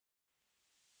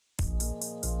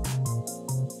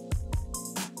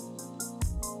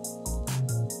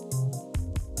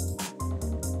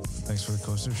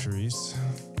What's up, Charisse?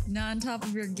 Not on top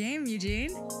of your game, Eugene.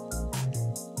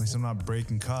 At least I'm not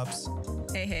breaking cups.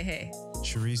 Hey.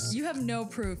 Charisse. You have no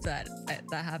proof that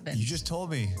happened. You just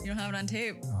told me. You don't have it on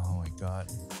tape. Oh my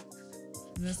God.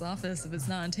 In this office, if it's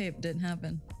not on tape, it didn't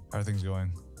happen. How are things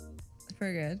going?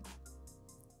 Pretty good.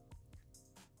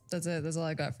 That's it. That's all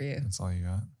I got for you. That's all you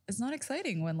got? It's not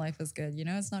exciting when life is good. You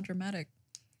know, it's not dramatic.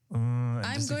 I'm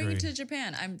going to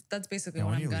Japan. That's basically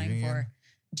what I'm going for.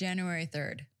 January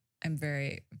 3rd. I'm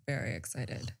very, very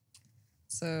excited.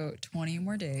 So 20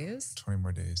 more days. 20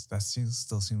 more days. That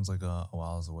still seems like a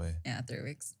while away. Yeah, 3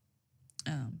 weeks.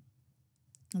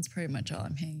 That's pretty much all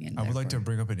I'm hanging in. I would like to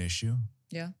bring up an issue.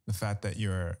 Yeah. The fact that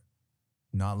you're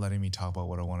not letting me talk about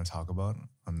what I want to talk about.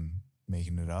 I'm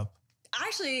making it up.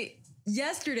 Actually,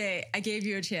 yesterday I gave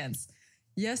you a chance.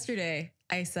 Yesterday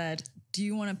I said, do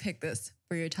you want to pick this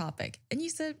for your topic? And you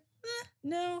said,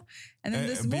 no. And then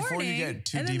this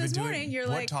morning, you're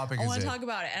like, I want to talk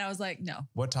about it. And I was like, no.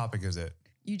 What topic is it?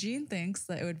 Eugene thinks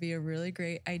that it would be a really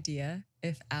great idea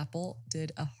if Apple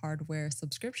did a hardware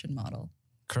subscription model.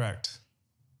 Correct.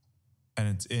 And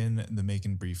it's in the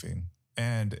MAEKAN briefing.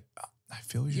 And I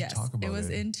feel we should talk about it. It was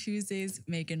in Tuesday's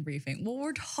MAEKAN briefing. Well,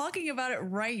 we're talking about it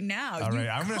right now. All right,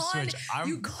 I'm going to switch.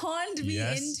 You conned me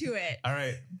into it. All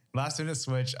right, last minute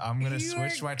switch. I'm going to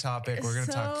switch my topic. We're going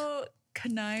to talk. So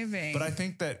conniving. But I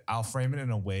think that I'll frame it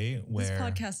in a way where this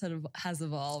podcast has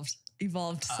evolved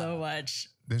so much.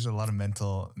 There's a lot of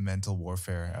mental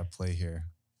warfare at play here.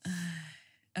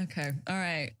 Okay, all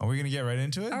right. Are we going to get right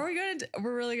into it?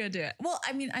 We're really going to do it. Well,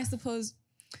 I mean, I suppose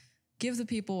give the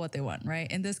people what they want,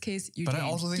 right? In this case, Eugene. But I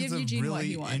also think it's a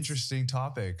really interesting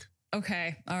topic.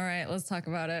 Okay, all right. Let's talk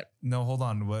about it. No, hold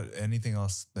on. Anything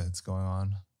else that's going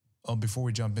on? Oh, before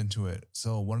we jump into it.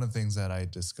 So one of the things that I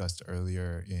discussed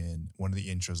earlier in one of the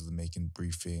intros of the MAEKAN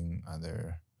briefing,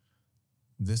 either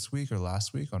this week or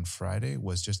last week on Friday,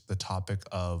 was just the topic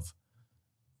of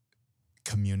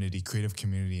creative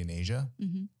community in Asia.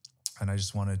 Mm-hmm. And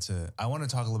I want to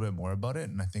talk a little bit more about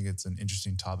it. And I think it's an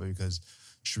interesting topic because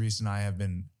Charisse and I have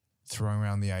been throwing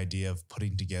around the idea of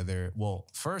putting together, well,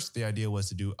 first the idea was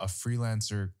to do a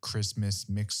freelancer Christmas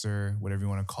mixer, whatever you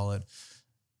want to call it.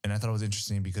 And I thought it was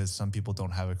interesting because some people don't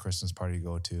have a Christmas party to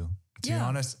go to. To be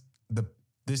honest,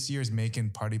 this year's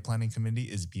MAEKAN party planning committee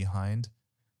is behind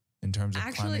in terms of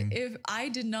planning. Actually, if I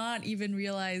did not even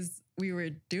realize we were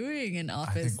doing an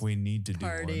office party. I think we need to do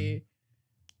one.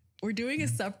 We're doing a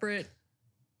separate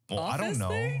office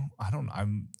I don't know.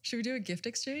 thing? Should we do a gift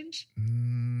exchange?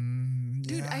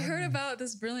 Dude, I heard about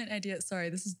this brilliant idea. Sorry,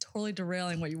 this is totally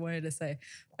derailing what you wanted to say.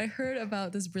 I heard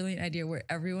about this brilliant idea where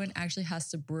everyone actually has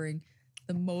to bring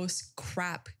the most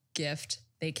crap gift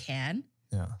they can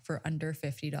for under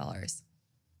 $50.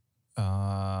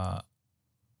 I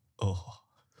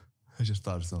just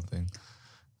thought of something.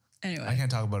 Anyway. I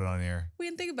can't talk about it on air. We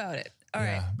can think about it. All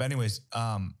right. But anyways,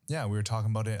 we were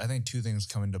talking about it. I think two things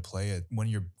come into play. When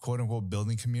you're quote unquote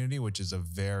building community, which is a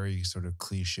very sort of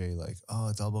cliche, like, oh,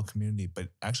 it's all about community, but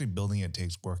actually building it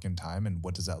takes work and time. And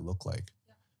what does that look like?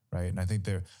 Yeah. Right. And I think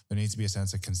there needs to be a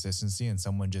sense of consistency and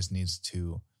someone just needs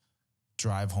to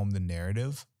drive home the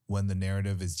narrative when the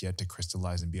narrative is yet to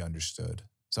crystallize and be understood.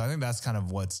 So I think that's kind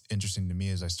of what's interesting to me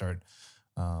as I start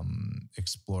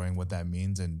exploring what that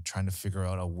means and trying to figure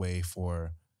out a way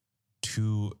for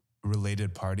two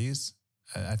related parties.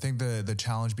 I think the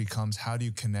challenge becomes, how do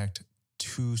you connect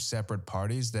two separate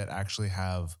parties that actually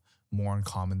have more in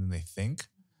common than they think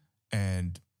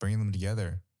and bring them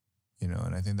together,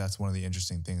 and I think that's one of the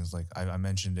interesting things. Like I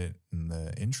mentioned it in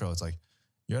the intro. It's like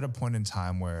you're at a point in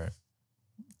time where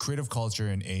creative culture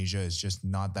in Asia is just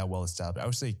not that well established. I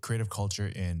would say creative culture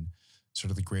in sort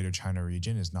of the greater China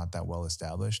region is not that well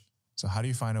established. So how do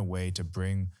you find a way to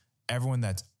bring everyone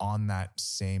that's on that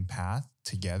same path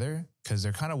together? Because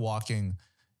they're kind of walking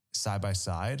side by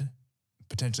side,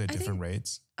 potentially at different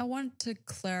rates. I want to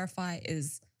clarify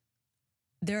is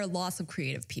there are lots of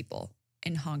creative people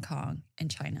in Hong Kong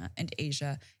and China and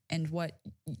Asia. And what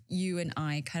you and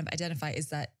I kind of identify is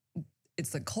that it's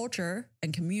the culture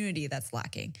and community that's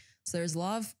lacking. So there's a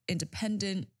lot of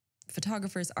independent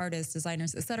photographers, artists,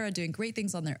 designers, et cetera, doing great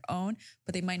things on their own,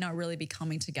 but they might not really be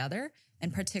coming together.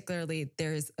 And particularly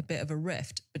there's a bit of a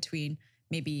rift between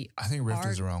maybe I think rift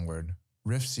is the wrong word.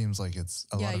 Rift seems like it's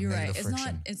a lot of negative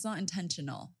friction. It's not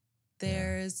intentional.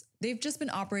 They've just been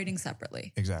operating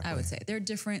separately. Exactly. I would say they're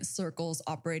different circles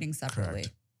operating separately.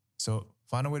 Correct. So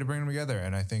find a way to bring them together.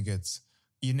 And I think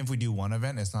even if we do one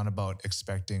event, it's not about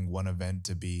expecting one event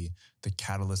to be the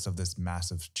catalyst of this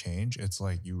massive change. It's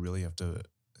like you really have to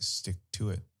stick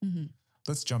to it. Mm-hmm.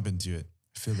 Let's jump into it.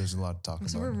 I feel there's a lot to talk about.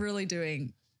 So we're really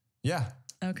doing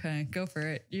Okay, go for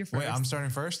it. You're first. Wait, I'm starting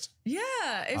first? Yeah.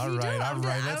 If All you right, don't, all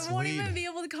right, I let's won't lead. even be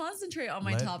able to concentrate on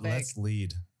my topic. Let's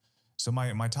lead. So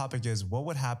my topic is, what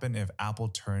would happen if Apple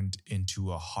turned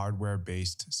into a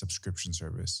hardware-based subscription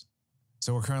service?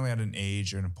 So we're currently at an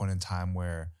age and a point in time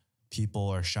where people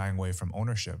are shying away from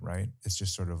ownership, right? It's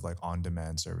just sort of like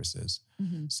on-demand services.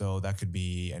 Mhm. So that could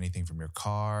be anything from your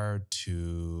car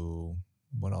to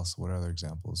what else? What other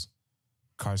examples?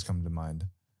 Cars come to mind.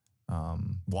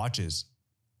 Watches.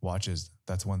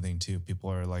 That's one thing too. People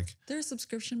are like, There are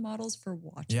subscription models for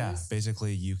watches. yeah,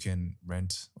 basically you can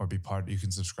rent or be part, you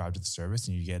can subscribe to the service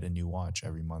and you get a new watch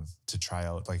every month to try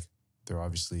out. Like they're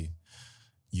obviously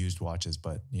used watches,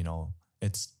 but you know,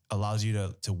 it's allows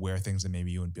you to wear things that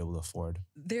maybe you wouldn't be able to afford.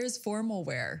 There's formal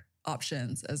wear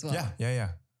options as well. Yeah,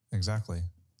 exactly.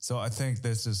 So I think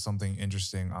this is something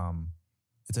interesting.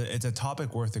 It's a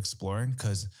topic worth exploring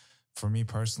because for me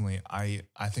personally, I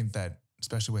think that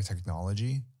especially with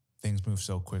technology, things move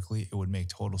so quickly, it would make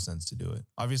total sense to do it.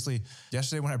 Obviously,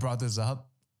 yesterday when I brought this up,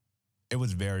 it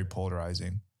was very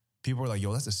polarizing. People were like,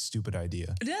 yo, that's a stupid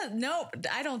idea. No,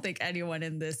 I don't think anyone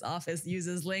in this office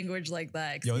uses language like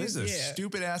that. Excuse this is a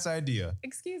stupid ass idea.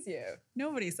 Excuse you.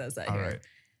 Nobody says that All here.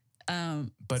 Right.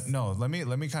 But no, let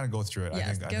me kind of go through it. Yes,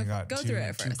 I think I got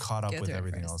too caught up with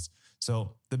everything first. else.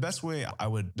 So the best way I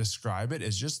would describe it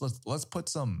is just let's put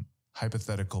some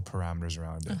hypothetical parameters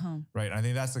around it, right? I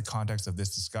think that's the context of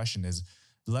this discussion is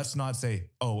let's not say,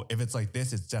 oh, if it's like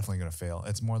this, it's definitely going to fail.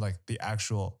 It's more like the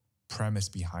actual premise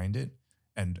behind it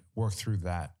and work through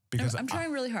that. Because I'm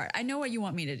trying really hard. I know what you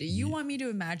want me to do. You want me to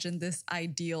imagine this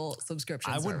ideal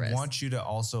subscription service. I would want you to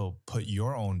also put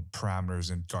your own parameters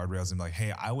and guardrails and be like,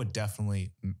 hey, I would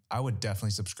definitely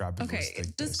subscribe to this. Okay,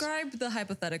 describe the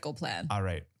hypothetical plan. All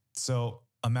right. So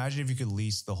imagine if you could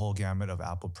lease the whole gamut of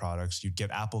Apple products. You'd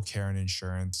get Apple Care and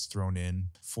insurance thrown in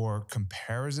for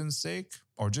comparison's sake,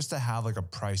 or just to have like a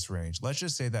price range. Let's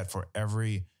just say that for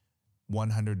every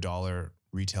 $100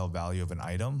 retail value of an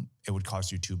item, it would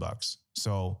cost you $2.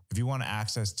 So if you want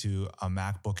access to a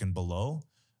MacBook and below,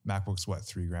 MacBook's what,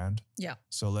 $3,000? Yeah.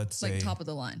 So let's say like top of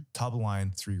the line,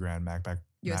 $3,000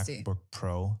 USD. MacBook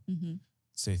Pro. Mm-hmm.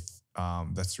 Say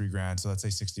that's $3,000. So let's say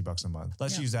 $60 a month.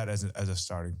 Let's use that as a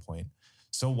starting point.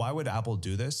 So why would Apple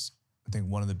do this? I think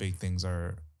one of the big things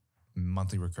are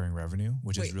monthly recurring revenue,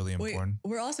 which is really important.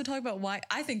 We're also talking about why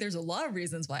I think there's a lot of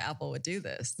reasons why Apple would do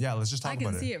this. Yeah, let's just talk about it.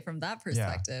 I can see it from that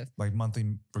perspective. Yeah, like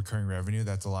monthly recurring revenue,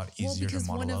 that's a lot easier to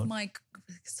model out.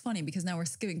 It's funny because now we're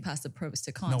skipping past the pros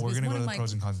to cons. No, we're going to go to the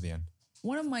pros and cons at the end.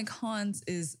 One of my cons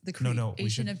is the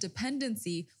creation of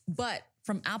dependency, but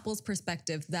from Apple's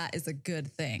perspective, that is a good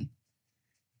thing.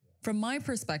 From my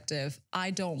perspective,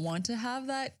 I don't want to have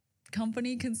that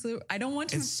company consume. I don't want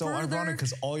to. It's so ironic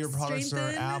because all your products are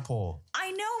Apple.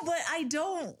 I know, but I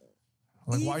don't.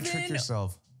 Like, why trick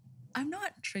yourself? I'm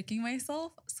not tricking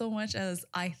myself so much as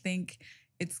I think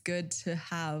it's good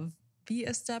to be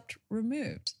a step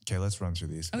removed. Okay, let's run through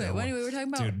these. Okay, well, anyway, we're talking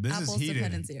about Apple's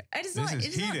dependency. This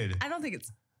is heated. I don't think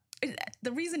it's.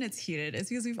 The reason it's heated is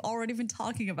because we've already been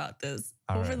talking about this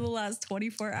over the last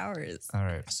 24 hours. All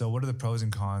right. So what are the pros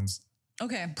and cons?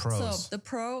 Okay. Pros. So the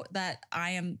pro that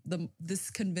this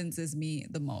convinces me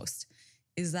the most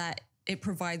is that it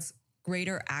provides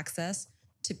greater access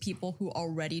to people who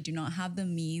already do not have the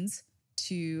means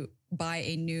to buy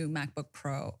a new MacBook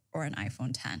Pro or an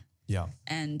iPhone 10. Yeah.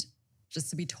 And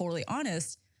just to be totally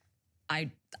honest,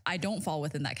 I don't fall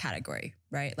within that category,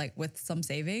 right? Like with some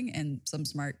saving and some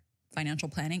smart financial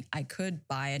planning, I could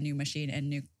buy a new machine and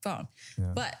new phone.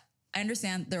 Yeah. But I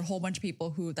understand there are a whole bunch of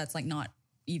people who that's like not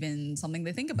even something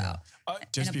they think about.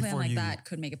 Just and a plan like that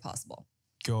could make it possible.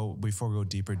 Before we go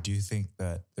deeper, do you think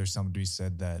that there's somebody who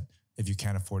said that if you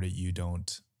can't afford it, you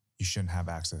shouldn't have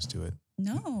access to it?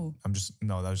 No. I just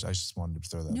wanted to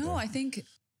throw that. No, I think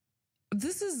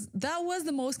that was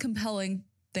the most compelling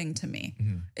thing to me,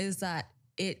 is that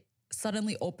it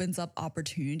suddenly opens up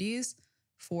opportunities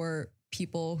for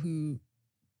people who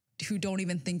don't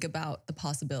even think about the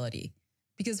possibility.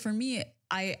 Because for me,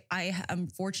 I am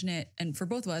fortunate, and for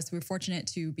both of us, we're fortunate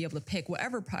to be able to pick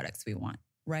whatever products we want,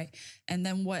 right? And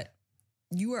then what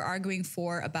you are arguing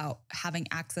for about having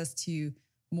access to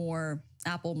more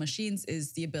Apple machines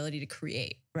is the ability to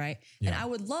create, right? Yeah. And I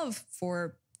would love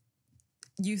for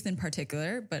youth in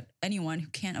particular, but anyone who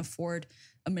can't afford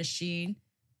a machine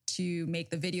to make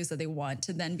the videos that they want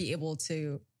to then be able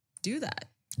to do that.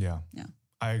 Yeah.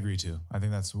 I agree too. I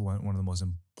think that's one of the most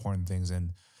important things.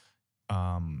 And,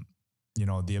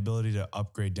 the ability to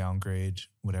upgrade, downgrade,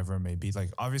 whatever it may be. Like,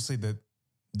 obviously this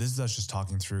is us just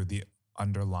talking through the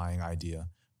underlying idea.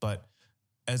 But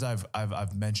as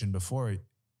I've mentioned before,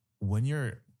 when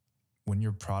you're when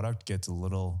your product gets a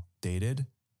little dated,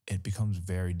 it becomes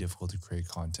very difficult to create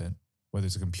content, whether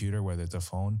it's a computer, whether it's a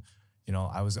phone. You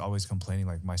know, I was always complaining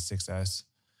like my 6S,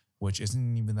 which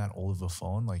isn't even that old of a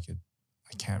phone, I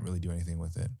can't really do anything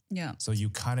with it. Yeah. So you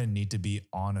kind of need to be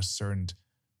on a certain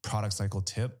product cycle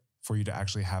tip for you to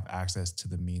actually have access to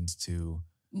the means to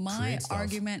My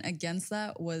argument against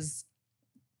that was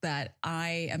that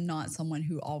I am not someone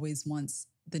who always wants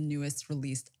the newest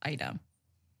released item.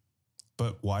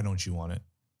 But why don't you want it?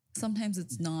 Sometimes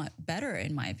it's not better,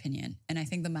 in my opinion. And I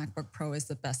think the MacBook Pro is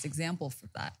the best example for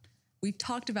that. We've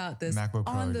talked about this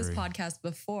on this podcast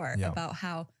before about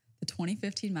how the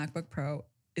 2015 MacBook Pro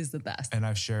is the best. And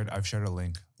I've shared a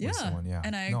link with someone. Yeah.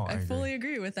 And I fully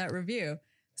agree with that review.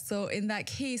 So in that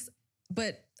case,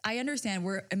 but I understand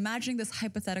we're imagining this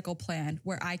hypothetical plan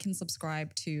where I can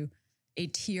subscribe to a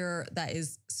tier that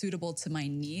is suitable to my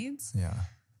needs. Yeah.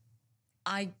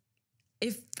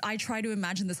 If I try to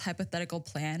imagine this hypothetical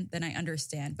plan, then I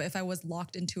understand. But if I was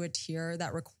locked into a tier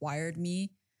that required me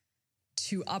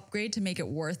to upgrade to make it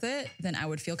worth it, then I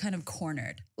would feel kind of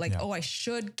cornered. Like, I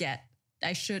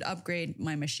should upgrade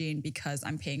my machine because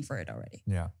I'm paying for it already.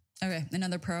 Yeah. Okay.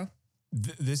 Another pro.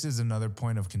 This is another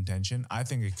point of contention. I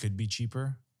think it could be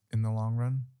cheaper in the long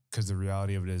run because the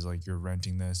reality of it is like you're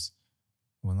renting this.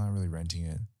 Well, not really renting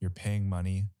it. You're paying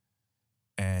money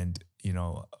and, you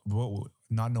know,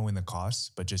 not knowing the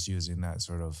costs, but just using that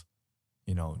sort of,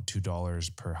 you know,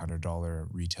 $2 per $100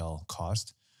 retail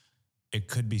cost. It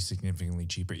could be significantly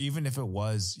cheaper. Even if it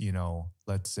was, you know,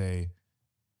 let's say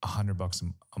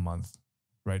 $100 a month,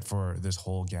 right? For this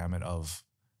whole gamut of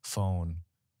phone,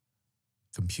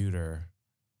 computer,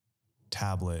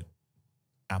 tablet,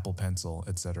 Apple Pencil,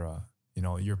 etc. You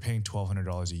know, you're paying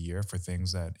 $1,200 a year for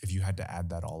things that if you had to add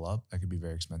that all up, that could be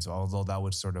very expensive. Although that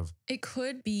would sort of... It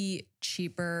could be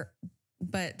cheaper,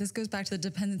 but this goes back to the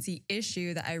dependency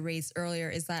issue that I raised earlier,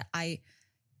 is that I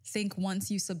think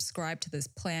once you subscribe to this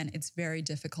plan, it's very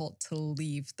difficult to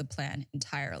leave the plan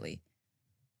entirely.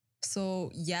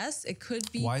 So yes, it could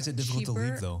be Why is it difficult to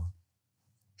leave though?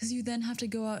 Because you then have to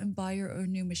go out and buy your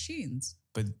own new machines.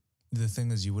 But the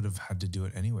thing is, you would have had to do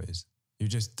it anyways. You're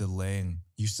just delaying.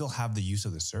 You still have the use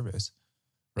of the service,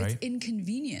 right? It's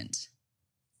inconvenient.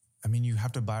 I mean, you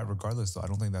have to buy it regardless, though. I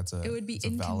don't think that's a... It would be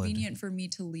inconvenient for me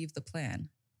to leave the plan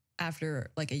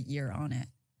after like a year on it.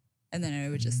 And then I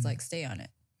would just like stay on it.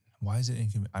 Why is it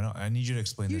inconvenient? I need you to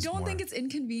explain this more. You don't think it's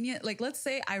inconvenient? Like, let's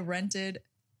say I rented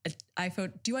an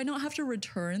iPhone. Do I not have to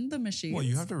return the machine? Well,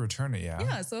 you have to return it, yeah.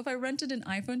 Yeah. So if I rented an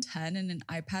iPhone 10 and an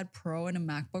iPad Pro and a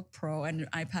MacBook Pro and an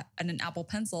iPad and an Apple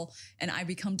Pencil, and I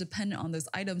become dependent on those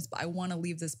items, but I want to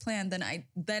leave this plan, then I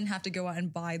have to go out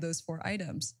and buy those 4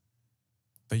 items.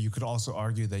 But you could also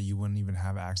argue that you wouldn't even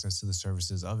have access to the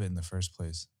services of it in the first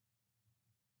place.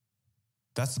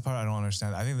 That's the part I don't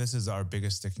understand. I think this is our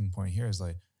biggest sticking point here is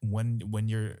like when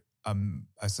you're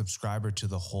a subscriber to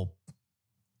the whole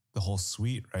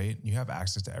suite, right? You have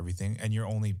access to everything and you're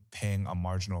only paying a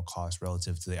marginal cost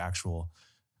relative to the actual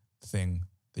thing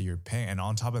that you're paying. And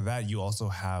on top of that, you also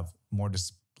have more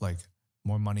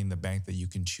money in the bank that you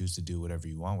can choose to do whatever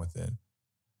you want with it,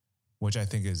 which I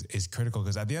think is critical.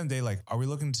 Because at the end of the day, like, are we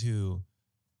looking to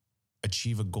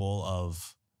achieve a goal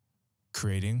of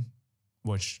creating,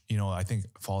 which, you know, I think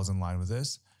falls in line with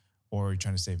this, or are you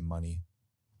trying to save money?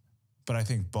 But I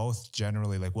think both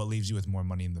generally, like, what leaves you with more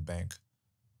money in the bank?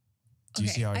 Do you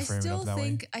see how I frame it up that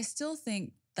way? I still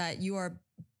think that you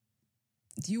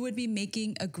would be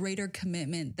making a greater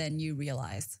commitment than you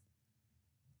realize.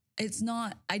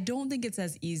 I don't think it's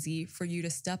as easy for you to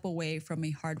step away from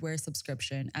a hardware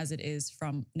subscription as it is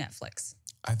from Netflix.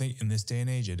 I think in this day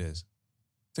and age, it is.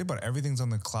 Think about it. Everything's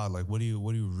on the cloud. Like, what do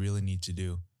you really need to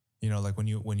do? You know, like when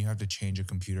you have to change a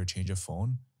computer, change a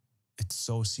phone, it's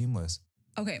so seamless.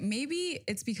 Okay, maybe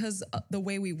it's because the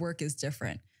way we work is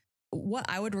different. What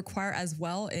I would require as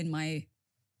well in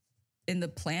the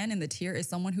plan, in the tier, is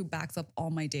someone who backs up all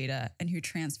my data and who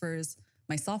transfers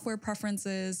my software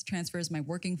preferences, transfers my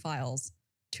working files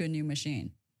to a new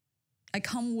machine. I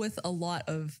come with a lot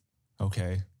of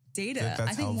data.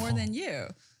 I think more than you,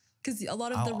 because a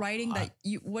lot of the writing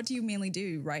what do you mainly do?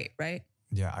 You write, right?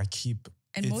 Yeah, I keep,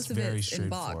 and most of it is in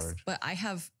box, but I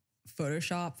have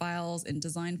Photoshop files and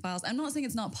design files. I'm not saying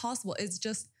it's not possible. It's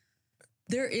just,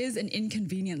 there is an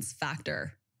inconvenience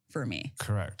factor for me.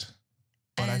 Correct.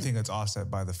 But I think it's offset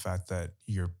by the fact that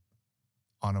you're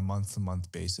on a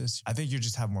month-to-month basis. I think you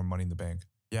just have more money in the bank.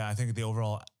 Yeah, I think the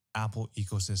overall Apple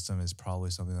ecosystem is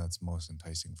probably something that's most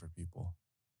enticing for people.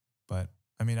 But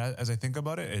I mean, as I think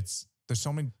about it, there's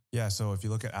so many. Yeah, so if you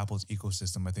look at Apple's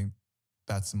ecosystem, I think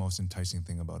that's the most enticing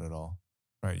thing about it all,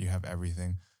 right? You have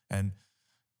everything. And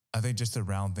I think just to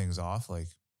round things off, like,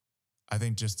 I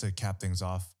think just to cap things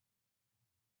off,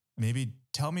 maybe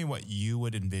tell me what you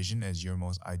would envision as your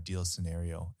most ideal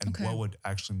scenario and Okay. what would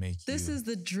actually make This is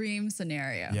the dream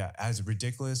scenario. Yeah, as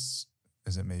ridiculous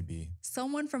as it may be.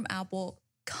 Someone from Apple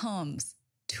comes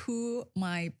to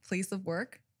my place of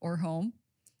work or home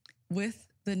with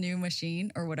the new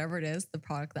machine or whatever it is, the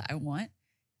product that I want,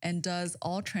 and does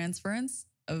all transference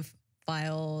of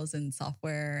files and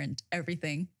software and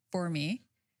everything for me.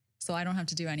 So I don't have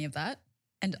to do any of that.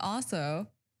 And also,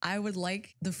 I would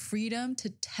like the freedom to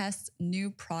test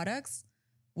new products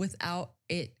without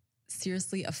it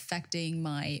seriously affecting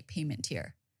my payment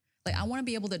tier. Like, I want to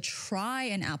be able to try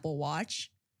an Apple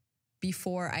Watch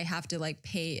before I have to like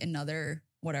pay another,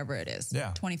 whatever it is,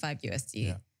 25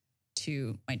 USD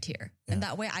to my tier. And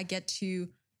that way I get to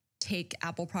take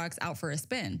Apple products out for a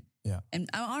spin. Yeah. And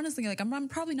I'm honestly like, I'm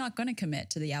probably not going to commit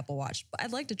to the Apple Watch, but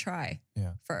I'd like to try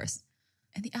first.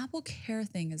 And the Apple Care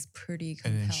thing is pretty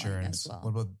compelling and insurance as well. What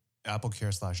about Apple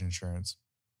Care / insurance?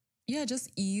 Yeah,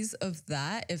 just ease of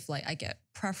that. If like I get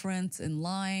preference in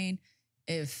line,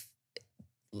 if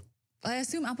I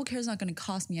assume Apple Care is not going to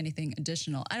cost me anything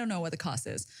additional. I don't know what the cost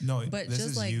is. No, but this just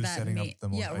is like you that setting up the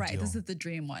most yeah, right. ideal. This is the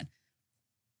dream one.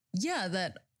 Yeah,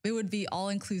 that it would be all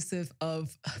inclusive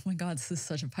of, oh my God, this is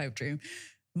such a pipe dream.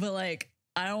 But like,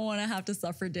 I don't want to have to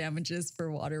suffer damages for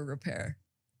water repair.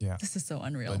 Yeah. This is so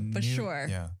unreal, but sure.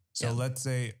 Yeah. So let's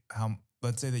say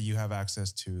that you have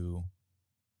access to,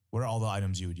 what are all the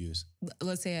items you would use?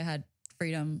 Let's say I had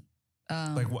freedom.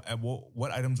 Like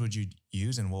what items would you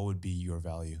use and what would be your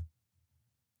value?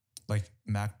 Like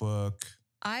MacBook,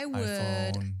 I would,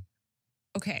 iPhone.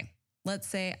 Okay, let's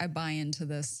say I buy into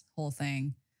this whole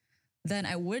thing. Then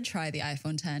I would try the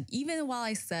iPhone 10. Even while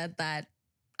I said that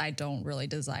I don't really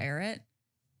desire it,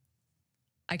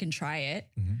 I can try it.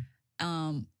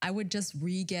 I would just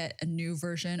re-get a new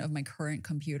version of my current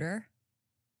computer,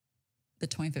 the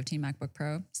 2015 MacBook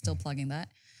Pro, still plugging that.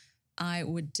 I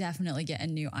would definitely get a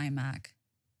new iMac.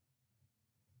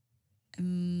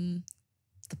 The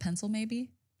pencil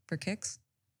maybe for kicks.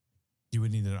 You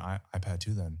would need an iPad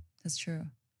too then. That's true.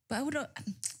 But I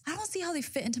don't see how they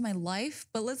fit into my life.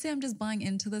 But let's say I'm just buying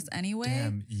into this anyway.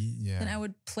 Damn, yeah. Then I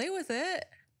would play with it.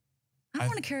 I don't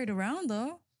want to carry it around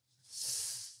though.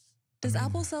 Does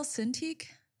Apple sell Cintiq?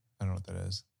 I don't know what that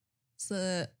is. It's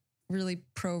a really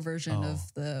pro version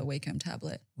of the Wacom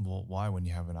tablet. Well, why when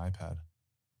you have an iPad?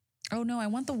 Oh no, I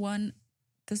want the one.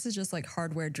 This is just like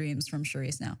hardware dreams from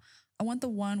Charisse now. I want the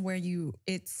one where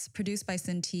it's produced by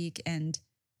Cintiq and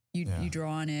you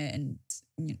draw on it and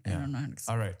I don't know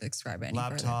how to describe it any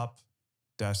Laptop,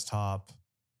 desktop,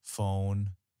 phone,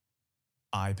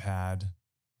 iPad,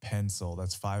 pencil.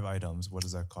 That's 5 items. What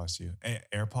does that cost you?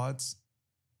 AirPods?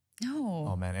 No.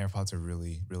 Oh man, AirPods are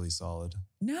really, really solid.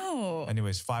 No.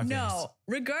 Anyways, 5 things. No,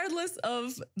 regardless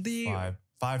of the...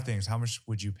 5 things. How much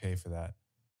would you pay for that?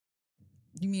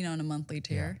 You mean on a monthly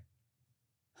tier?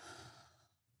 Yeah.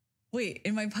 Wait,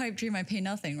 in my pipe dream, I pay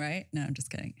nothing, right? No, I'm just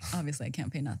kidding. Obviously, I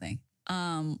can't pay nothing.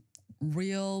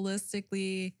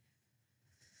 Realistically,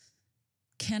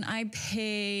 can I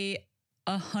pay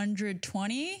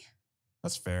 120?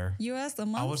 That's fair. US a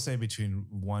month? I would say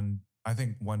I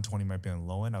think 120 might be on the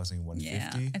low end. I was thinking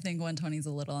 150. Yeah, I think 120 is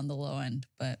a little on the low end,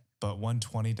 but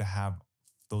 120 to have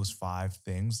those 5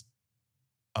 things,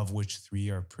 of which 3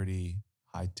 are pretty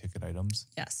high ticket items.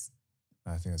 Yes.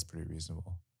 I think that's pretty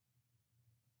reasonable.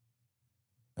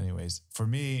 Anyways, for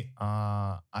me,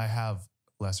 I have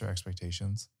lesser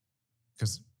expectations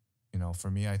because, for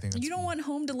me, I think you don't want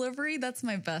home delivery. That's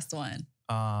my best one.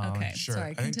 Okay, sure.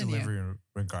 Sorry, I think continue. delivery,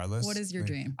 regardless. What is your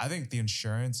dream? I think the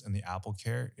insurance and the Apple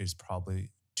Care is probably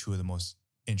 2 of the most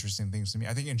interesting things to me.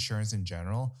 I think insurance in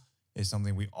general is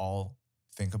something we all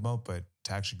think about, but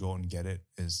to actually go out and get it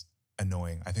is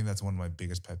annoying. I think that's one of my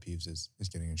biggest pet peeves is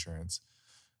getting insurance.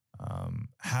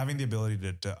 Having the ability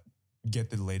to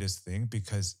get the latest thing,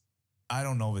 because I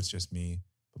don't know if it's just me,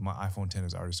 but my iPhone 10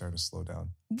 is already starting to slow down.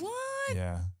 What?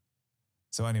 Yeah.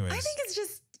 So anyways. I think it's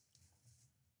just...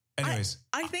 Anyways.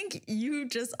 I think you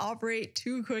just operate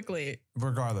too quickly.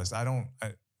 Regardless,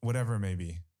 whatever it may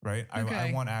be, right? Okay.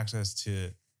 I want access to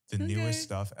the newest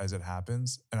stuff as it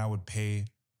happens, and I would pay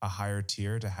a higher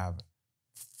tier to have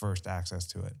first access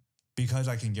to it because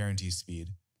I can guarantee speed.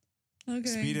 Okay.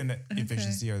 Speed and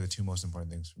efficiency are the 2 most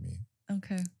important things for me.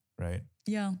 Okay. Right?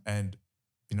 Yeah. And,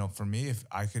 for me, if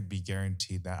I could be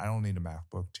guaranteed that, I don't need a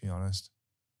MacBook, to be honest.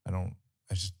 I'm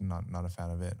just not a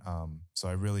fan of it. So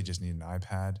I really just need an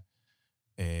iPad,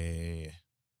 a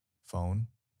phone,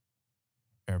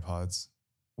 AirPods,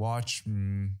 watch.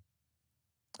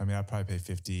 I'd probably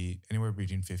pay anywhere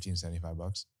between $50 and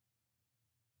 $75.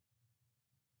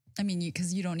 I mean,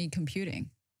 because you don't need computing.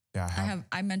 Yeah,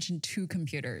 I mentioned 2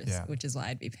 computers, which is why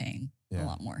I'd be paying a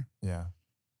lot more. Yeah.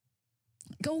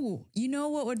 Go. You know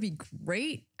what would be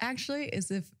great actually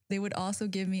is if they would also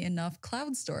give me enough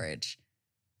cloud storage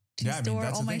to store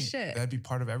all my shit. That'd be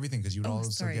part of everything because you would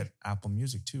also get Apple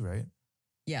Music too, right?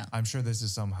 Yeah. I'm sure this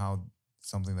is somehow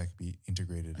something that could be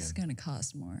integrated It's going to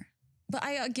cost more. But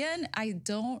I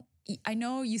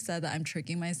know you said that I'm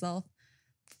tricking myself,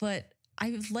 but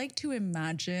I would like to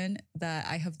imagine that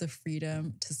I have the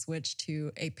freedom to switch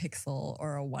to a Pixel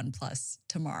or a OnePlus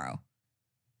tomorrow.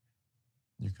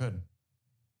 You could.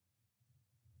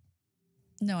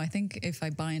 No, I think if I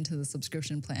buy into the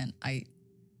subscription plan, I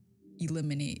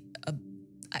eliminate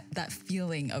that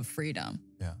feeling of freedom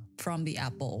from the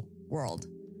Apple world.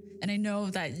 And I know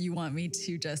that you want me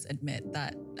to just admit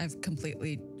that I'm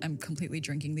completely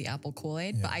drinking the Apple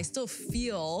Kool-Aid, but I still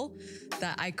feel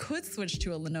that I could switch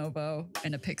to a Lenovo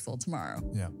and a Pixel tomorrow.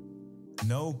 Yeah.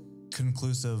 No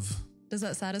conclusive. Does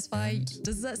that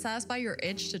satisfy your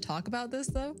itch to talk about this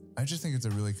though? I just think it's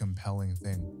a really compelling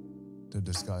thing to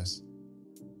discuss.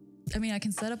 I mean, I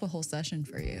can set up a whole session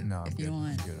for you if you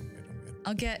want.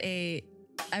 I'm good.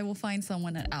 I will find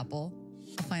someone at Apple.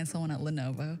 I'll find someone at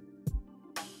Lenovo.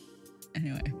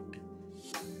 Anyway,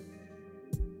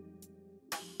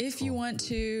 if you want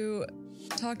to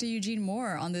talk to Eugene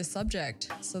more on this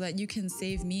subject so that you can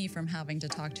save me from having to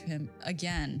talk to him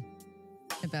again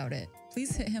about it,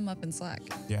 please hit him up in Slack.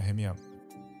 Yeah, hit me up.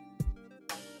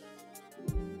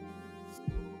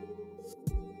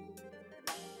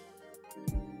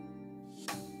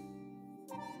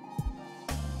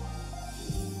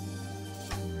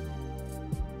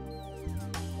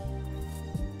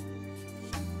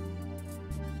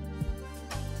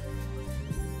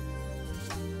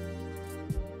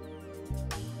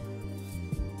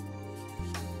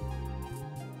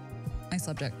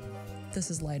 Subject. This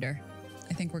is lighter.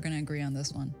 I think we're going to agree on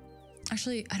this one.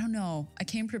 Actually, I don't know. I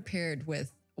came prepared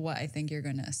with what I think you're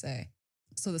going to say.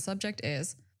 So the subject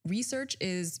is research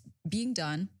is being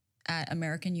done at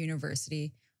American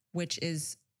University, which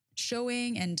is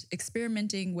showing and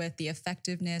experimenting with the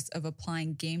effectiveness of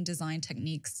applying game design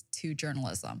techniques to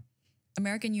journalism.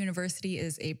 American University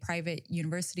is a private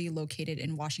university located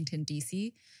in Washington,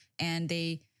 D.C., and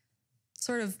they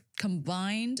sort of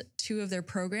combined 2 of their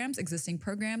programs, existing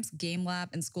programs, Game Lab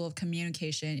and School of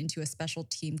Communication, into a special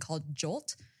team called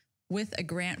JOLT. With a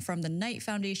grant from the Knight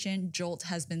Foundation, JOLT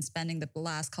has been spending the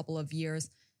last couple of years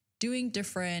doing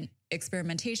different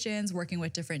experimentations, working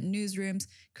with different newsrooms,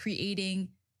 creating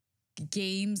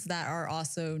games that are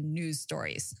also news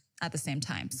stories at the same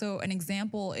time. So an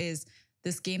example is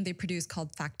this game they produce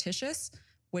called Factitious,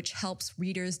 which helps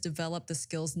readers develop the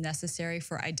skills necessary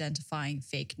for identifying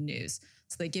fake news.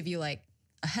 So they give you like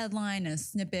a headline and a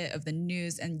snippet of the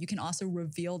news, and you can also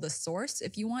reveal the source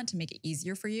if you want to make it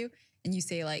easier for you. And you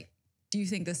say like, do you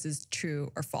think this is true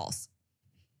or false?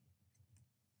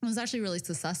 It was actually really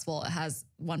successful. It has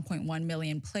 1.1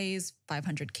 million plays,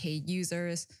 500K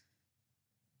users.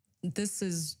 This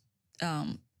is,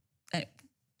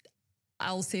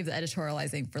 I'll save the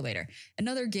editorializing for later.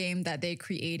 Another game that they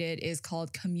created is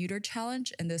called Commuter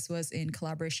Challenge, and this was in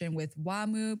collaboration with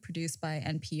WAMU, produced by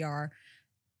NPR.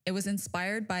 It was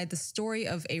inspired by the story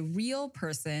of a real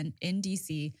person in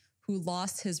DC who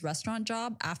lost his restaurant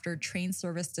job after train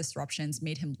service disruptions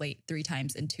made him late 3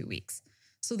 times in 2 weeks.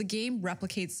 So the game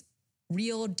replicates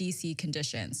real DC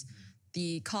conditions,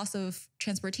 the cost of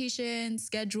transportation,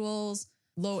 schedules,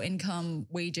 low income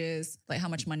wages, like how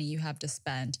much money you have to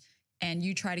spend. And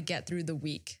you try to get through the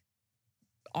week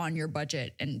on your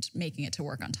budget and making it to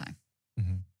work on time.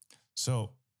 Mm-hmm.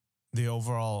 So the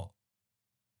overall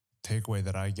takeaway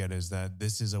that I get is that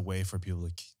this is a way for people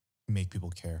to make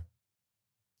people care.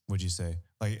 Would you say?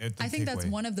 I think that's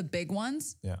one of the big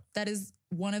ones. Yeah. That is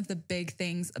one of the big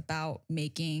things about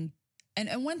making.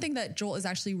 And one thing that Joel is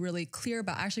actually really clear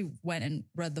about, I actually went and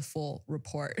read the full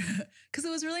report because it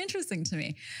was really interesting to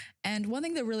me. And one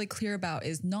thing they're really clear about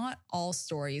is not all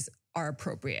stories are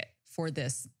appropriate for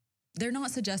this. They're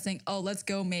not suggesting, oh, let's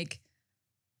go make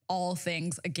all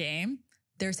things a game.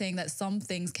 They're saying that some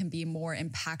things can be more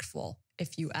impactful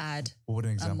if you add a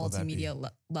multimedia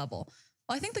level.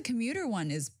 Well, I think the commuter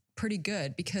one is pretty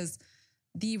good because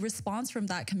the response from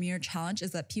that commuter challenge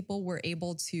is that people were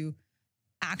able to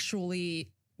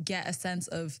actually get a sense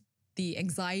of the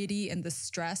anxiety and the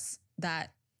stress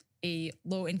that a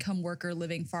low-income worker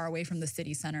living far away from the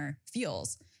city center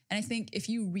feels. And I think if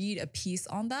you read a piece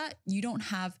on that, you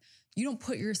don't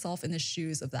put yourself in the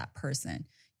shoes of that person.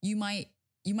 You might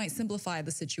simplify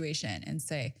the situation and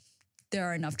say, there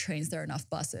are enough trains, there are enough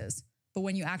buses. But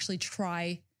when you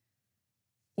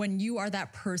when you are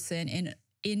that person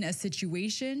in a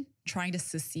situation trying to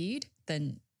succeed,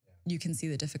 then you can see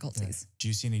the difficulties. Do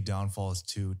you see any downfalls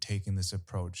to taking this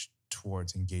approach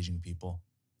towards engaging people?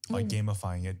 Like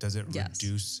gamifying it, does it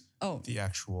reduce the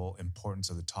actual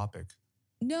importance of the topic?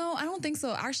 No, I don't think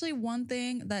so. Actually, one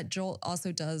thing that Jolt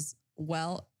also does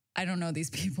well, I don't know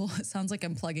these people, it sounds like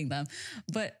I'm plugging them,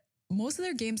 but most of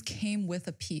their games came with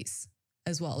a piece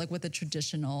as well, like with a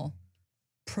traditional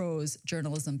prose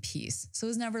journalism piece. So it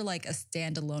was never like a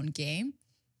standalone game,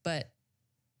 but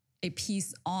a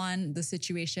piece on the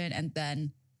situation and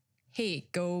then, hey,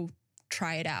 go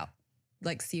try it out,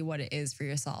 like see what it is for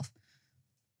yourself.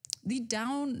 The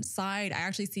downside I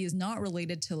actually see is not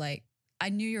related to like, I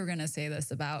knew you were going to say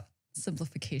this about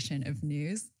simplification of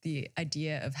news, the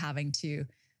idea of having to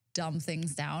dumb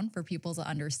things down for people to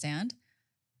understand.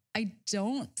 I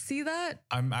don't see that.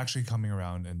 I'm actually coming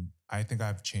around and I think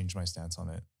I've changed my stance on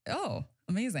it. Oh,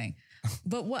 amazing.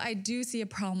 But what I do see a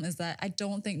problem is that I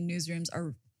don't think newsrooms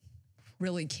are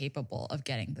really capable of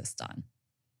getting this done.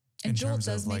 And Joel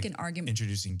does make an argument.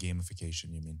 Introducing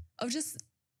gamification, you mean? Of just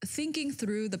thinking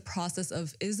through the process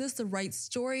of, is this the right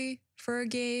story for a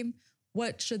game?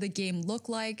 What should the game look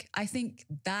like? I think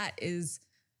that is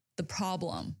the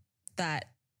problem, that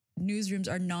newsrooms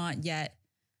are not yet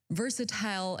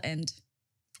versatile and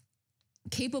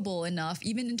capable enough,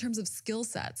 even in terms of skill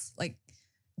sets. Like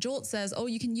Jolt says, oh,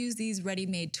 you can use these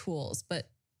ready-made tools, but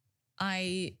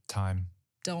I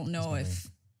don't know if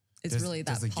it's really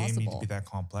that possible. Does the game need to be that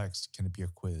complex? Can it be a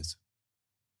quiz?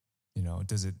 You know,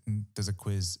 does a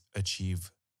quiz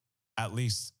achieve at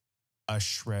least a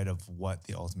shred of what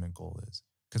the ultimate goal is?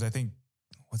 Because I think,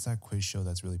 what's that quiz show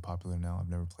that's really popular now? I've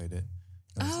never played it.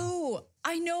 Oh,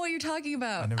 I know what you're talking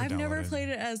about. I've never played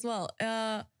it as well.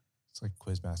 It's like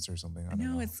Quizmaster or something. I don't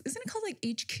know. Isn't it called like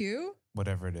HQ?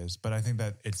 Whatever it is. But I think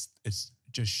that it's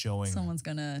just showing. Someone's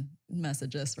going to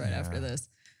message us right after this.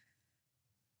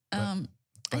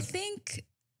 I think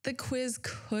the quiz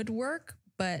could work,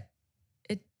 but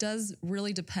it does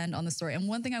really depend on the story. And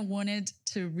one thing I wanted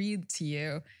to read to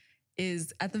you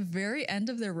is at the very end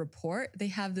of their report, they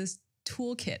have this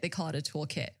toolkit. They call it a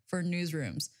toolkit for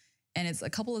newsrooms. And it's a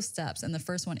couple of steps. And the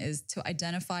first one is to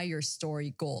identify your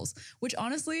story goals, which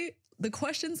honestly, the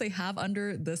questions they have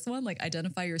under this one, like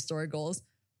identify your story goals,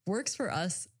 works for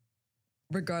us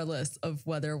regardless of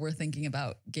whether we're thinking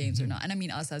about games or not. And I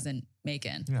mean us as in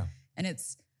MAEKAN. Yeah. And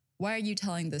it's, why are you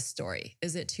telling this story?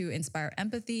 Is it to inspire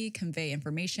empathy, convey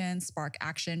information, spark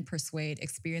action, persuade,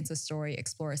 experience a story,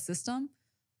 explore a system?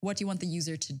 What do you want the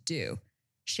user to do?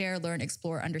 Share, learn,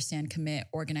 explore, understand, commit,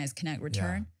 organize, connect,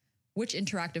 return. Yeah. Which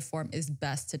interactive form is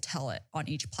best to tell it on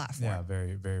each platform? Yeah,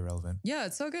 very, very relevant. Yeah,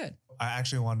 it's so good. I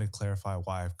actually wanted to clarify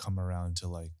why I've come around to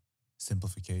like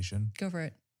simplification. Go for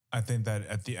it. I think that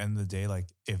at the end of the day, like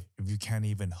if you can't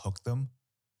even hook them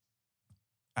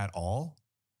at all,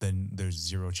 then there's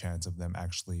zero chance of them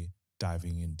actually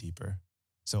diving in deeper.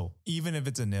 So even if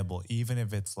it's a nibble, even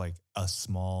if it's like a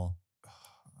small,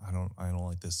 I don't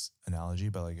like this analogy,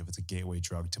 but like if it's a gateway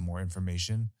drug to more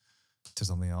information to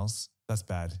something else, that's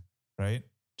bad, right?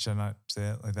 Should I not say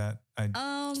it like that?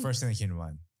 It's the first thing that came to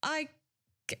mind. I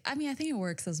mean, I think it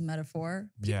works as a metaphor.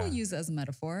 People use it as a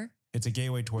metaphor. It's a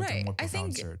gateway towards a more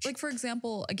profound search. Like for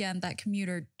example, again, that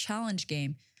commuter challenge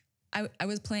game, I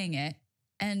was playing it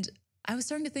and I was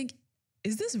starting to think,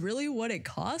 is this really what it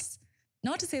costs?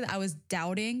 Not to say that I was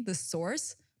doubting the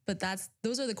source, but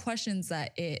those are the questions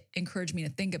that it encouraged me to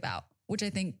think about, which I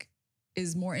think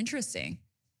is more interesting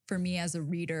for me as a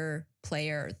reader,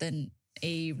 player than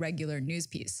a regular news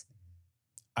piece.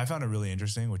 I found it really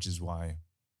interesting, which is why,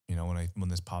 you know, when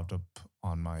this popped up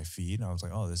on my feed, I was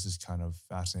like, oh, this is kind of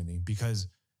fascinating because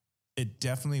it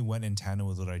definitely went in tandem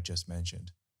with what I just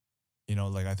mentioned. You know,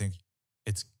 like I think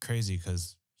it's crazy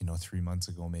because, you know, 3 months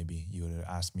ago, maybe you would have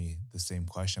asked me the same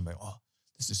question, like, oh,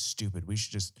 this is stupid. We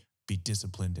should just be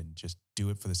disciplined and just do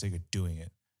it for the sake of doing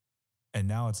it. And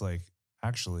now it's like,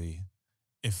 actually,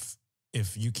 if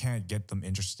you can't get them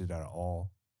interested at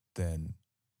all, then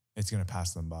it's going to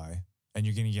pass them by. And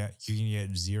you're going to get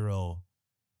zero.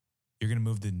 You're going to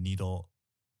move the needle.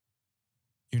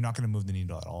 You're not going to move the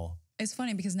needle at all. It's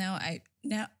funny because now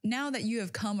that you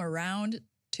have come around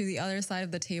to the other side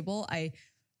of the table, I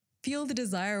feel the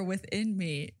desire within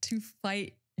me to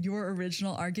fight your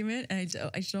original argument. And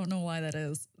I don't know why that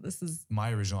is. This is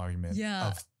my original argument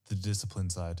of the discipline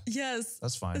side. Yes.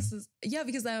 That's fine.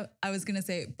 Because I was going to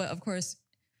say, but of course,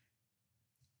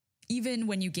 even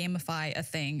when you gamify a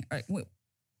thing,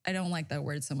 I don't like that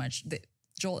word so much.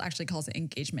 Joel actually calls it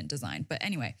engagement design. But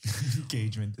anyway.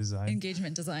 Engagement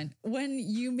design. When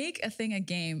you make a thing a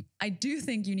game, I do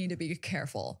think you need to be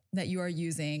careful that you are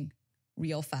using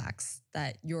real facts,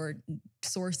 that your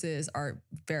sources are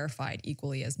verified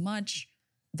equally as much,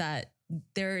 that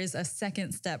there is a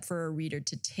second step for a reader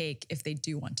to take if they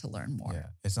do want to learn more. Yeah.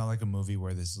 It's not like a movie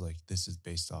where this is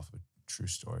based off a true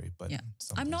story, but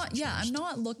I'm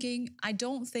not looking, I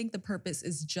don't think the purpose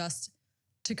is just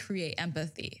to create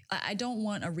empathy. I don't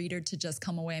want a reader to just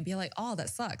come away and be like, oh, that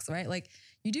sucks, right? Like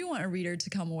you do want a reader to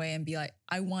come away and be like,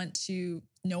 I want to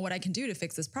know what I can do to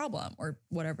fix this problem or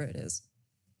whatever it is.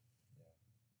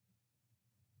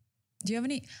 Do you have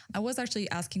any, I was actually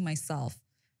asking myself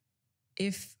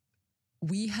if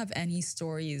we have any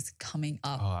stories coming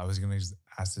up. Oh, I was going to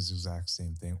ask this exact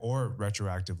same thing. Or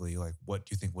retroactively, like what do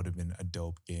you think would have been a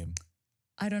dope game?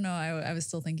 I don't know. I was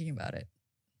still thinking about it.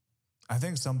 I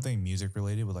think something music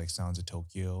related with like Sounds of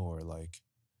Tokyo, or like,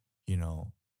 you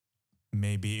know,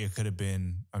 maybe it could have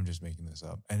been, I'm just making this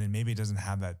up. And then maybe it doesn't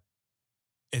have that.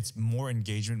 It's more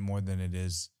engagement more than it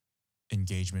is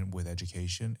engagement with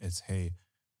education. It's, hey,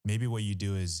 maybe what you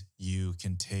do is you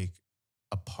can take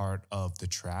a part of the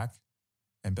track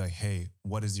and be like, hey,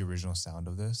 what is the original sound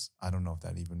of this? I don't know if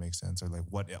that even makes sense. Or like,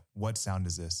 what sound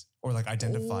is this? Or like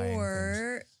identifying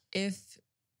Or things. If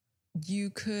you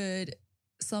could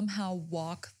somehow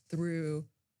walk through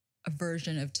a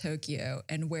version of Tokyo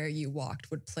and where you walked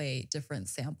would play different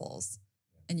samples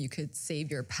and you could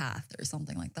save your path or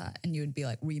something like that. And you would be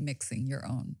like remixing your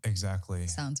own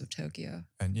sounds of Tokyo.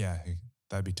 And yeah,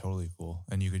 that'd be totally cool.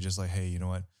 And you could just like, hey, you know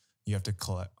what? You have to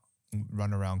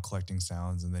run around collecting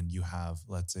sounds. And then you have,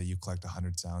 let's say you collect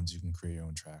 100 sounds, you can create your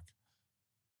own track.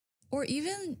 Or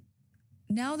even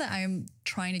now that I'm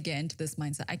trying to get into this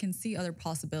mindset, I can see other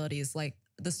possibilities, like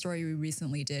the story we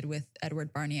recently did with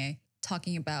Edward Barnier,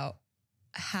 talking about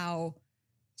how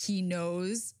he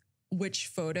knows which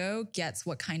photo gets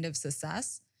what kind of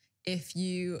success. If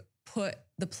you put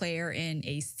the player in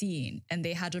a scene and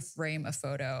they had to frame a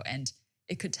photo and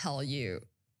it could tell you,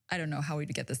 I don't know how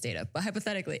we'd get this data, but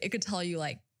hypothetically, it could tell you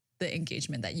like the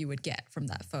engagement that you would get from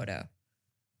that photo.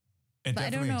 But I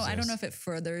don't know. I don't know if it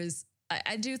furthers.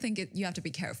 I do think you have to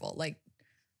be careful. Like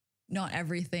not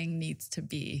everything needs to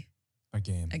be a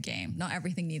game. Not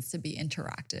everything needs to be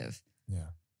interactive. Yeah.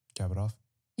 Cap it off?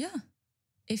 Yeah.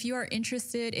 If you are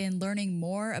interested in learning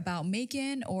more about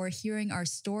MAEKAN or hearing our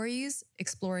stories,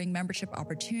 exploring membership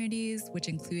opportunities, which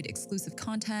include exclusive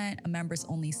content, a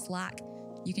members-only Slack,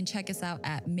 you can check us out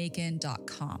at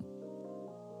maekan.com.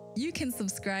 You can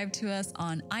subscribe to us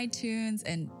on iTunes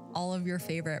and all of your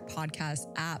favorite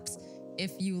podcast apps.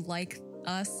 If you like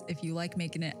us, if you like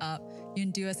making it up, you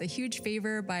can do us a huge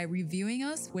favor by reviewing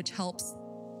us, which helps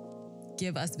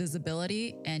give us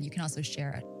visibility. And you can also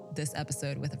share this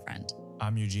episode with a friend.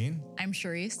 I'm Eugene. I'm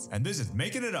Charisse. And this is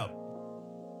Making It Up.